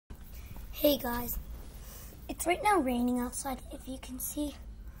Hey guys, it's right now raining outside. If you can see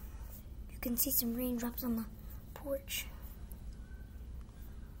some raindrops on the porch.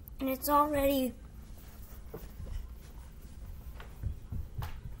 And it's already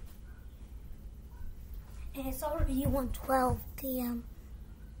and it's already 1:12 p.m.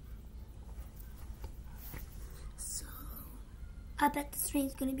 So I bet this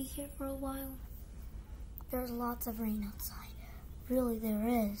rain's gonna be here for a while. There's lots of rain outside. Really, there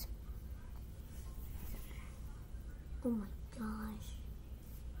is. Oh my gosh.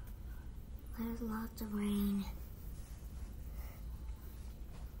 There's lots of rain.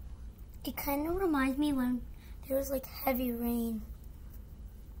 It kind of reminds me when there was like heavy rain.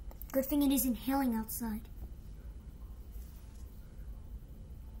 Good thing it isn't hailing outside.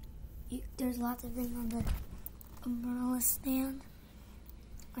 There's lots of rain on the umbrella stand.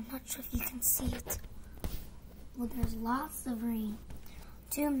 I'm not sure if you can see it. Well, there's lots of rain.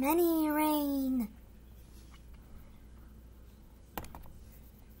 Too many rain.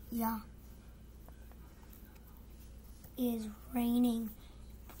 Yeah. It is raining.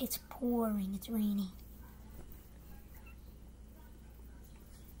 It's pouring. It's raining.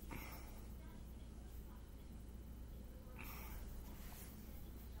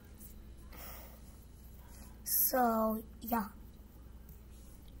 So, yeah.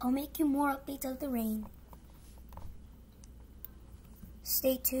 I'll make you more updates of the rain.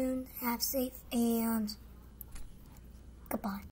 Stay tuned, have safe, and goodbye.